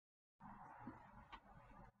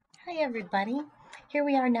Hi everybody. Here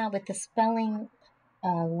we are now with the spelling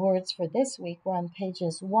words for this week. We're on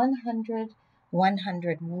pages 100,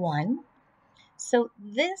 101. So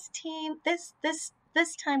this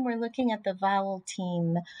time we're looking at the vowel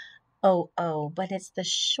team OO, but it's the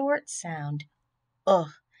short sound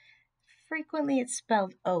Frequently it's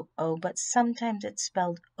spelled OO, but sometimes it's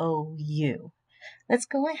spelled OU. Let's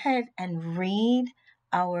go ahead and read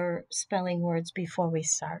our spelling words before we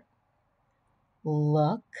start.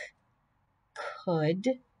 Look,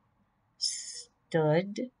 could,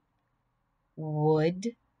 stood,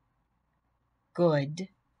 would, good,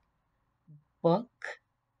 book,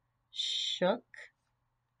 shook,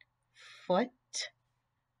 foot,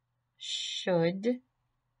 should,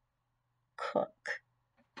 cook.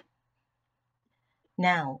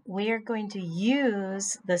 Now, we are going to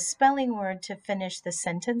use the spelling word to finish the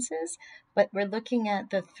sentences, but we're looking at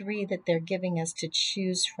the three that they're giving us to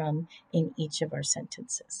choose from in each of our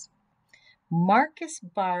sentences. Marcus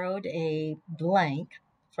borrowed a blank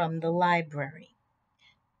from the library.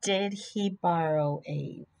 Did he borrow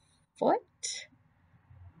a foot,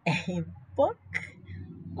 a book,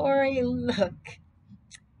 or a look?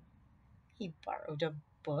 He borrowed a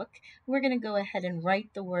book. We're going to go ahead and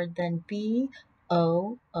write the word then B-O-O-K,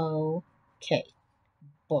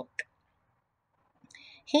 book.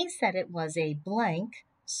 He said it was a blank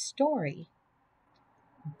story.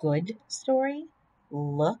 Good story,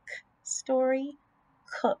 look story,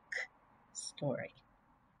 cook story.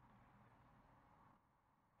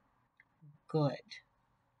 Good.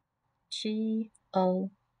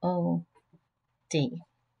 G-O-O-D.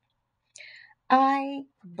 I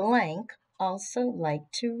blank also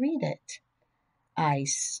like to read it. I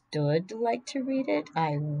stood like to read it.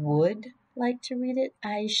 I would like to read it.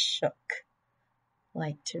 I shook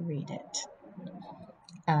like to read it.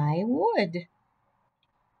 I would.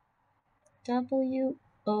 W-O-U-L-D.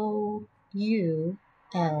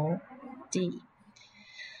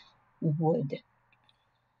 Would.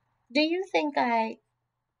 Do you think I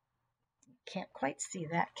can't quite see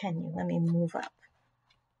that, can you? Let me move up.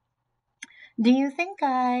 Do you think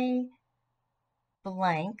I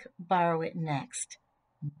blank borrow it next?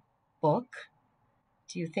 Book.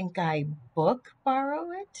 Do you think I book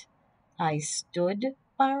borrow it? I stood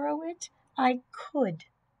borrow it? I could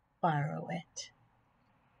borrow it.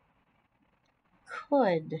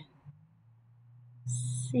 Could.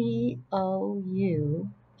 C-O-U-L-D.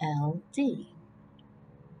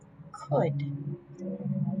 Could.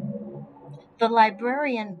 The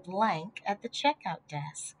librarian blank at the checkout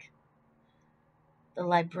desk. The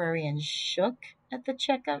librarian shook at the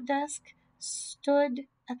checkout desk, stood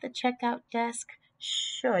at the checkout desk,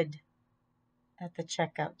 should at the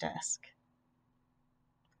checkout desk.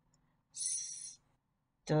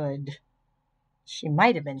 Stood. She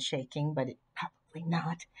might have been shaking, but probably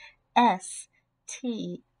not. S-T-O-O-D.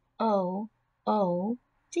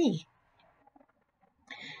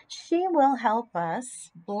 She will help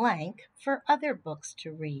us blank for other books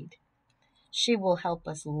to read. She will help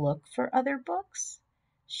us look for other books.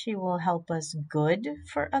 She will help us good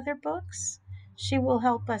for other books. She will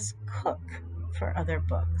help us cook for other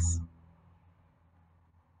books.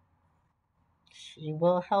 She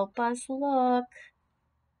will help us look.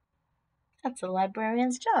 That's a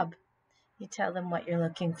librarian's job. You tell them what you're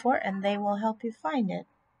looking for and they will help you find it.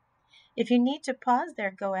 If you need to pause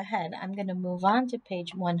there, go ahead. I'm going to move on to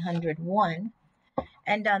page 101.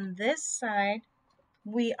 And on this side,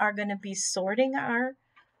 we are going to be sorting our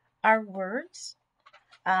words.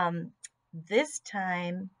 This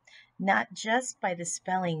time, not just by the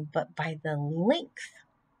spelling, but by the length.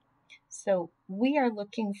 So we are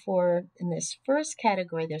looking for, in this first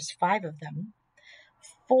category, there's 5 of them,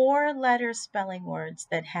 4-letter spelling words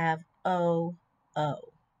that have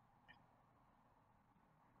O-O.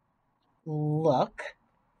 Look,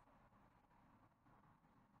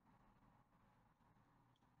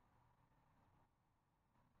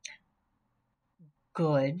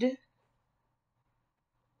 good.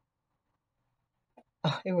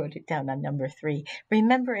 Oh, I wrote it down on number 3.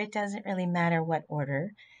 Remember, it doesn't really matter what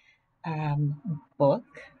order. Book.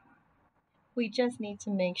 We just need to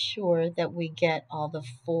make sure that we get all the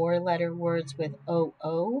 4-letter words with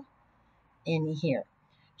O-O in here.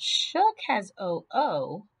 Shook has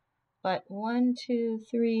O-O, but 1, 2,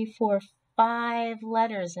 3, 4, 5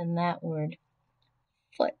 letters in that word.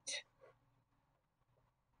 Foot.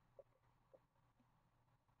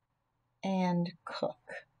 And cook.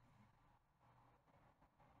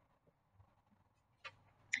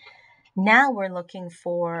 Now we're looking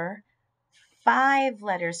for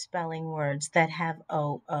 5-letter spelling words that have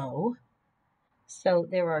O-O. So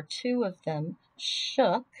there are 2 of them.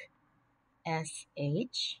 Shook,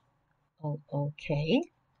 S-H, okay.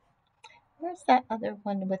 Where's that other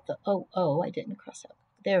one with the O? I didn't cross out.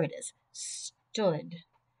 There it is. Stood.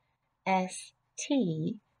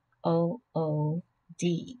 Stood.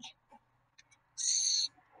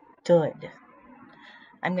 Stood.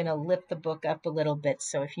 I'm going to lift the book up a little bit,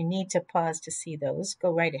 so if you need to pause to see those,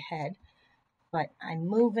 go right ahead. But I'm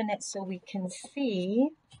moving it so we can see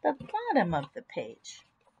the bottom of the page.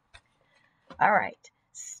 All right.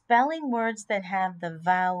 Spelling words that have the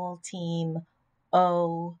vowel team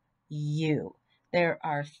O-U. There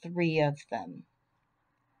are 3 of them.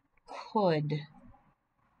 Could.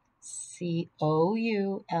 C-O-U-L-D.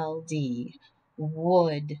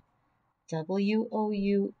 Would. W-O-U-L-D.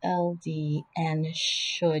 And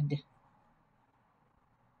should.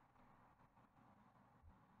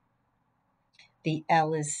 The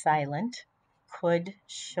L is silent. Could,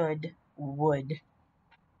 should, would.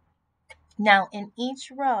 Now, in each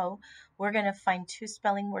row, we're going to find 2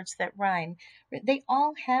 spelling words that rhyme. They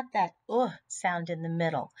all have that sound in the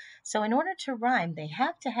middle. So in order to rhyme, they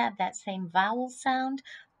have to have that same vowel sound,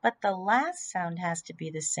 but the last sound has to be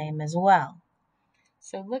the same as well.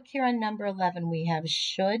 So look here on number 11, we have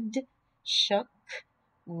should, shook,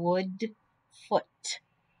 would, foot.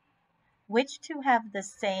 Which 2 have the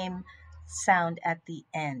same sound at the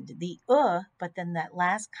end? The but then that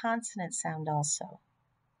last consonant sound also.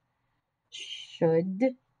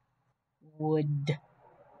 Should, would.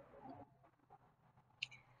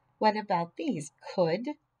 What about these? Could,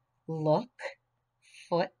 look,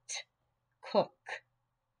 foot, cook.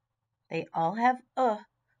 They all have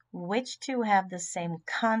Which 2 have the same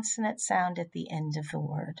consonant sound at the end of the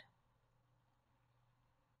word?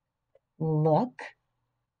 Look,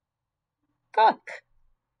 cook.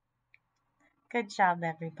 Good job,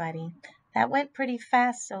 everybody. That went pretty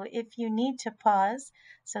fast, so if you need to pause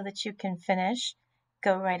so that you can finish,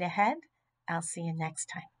 go right ahead. I'll see you next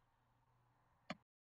time.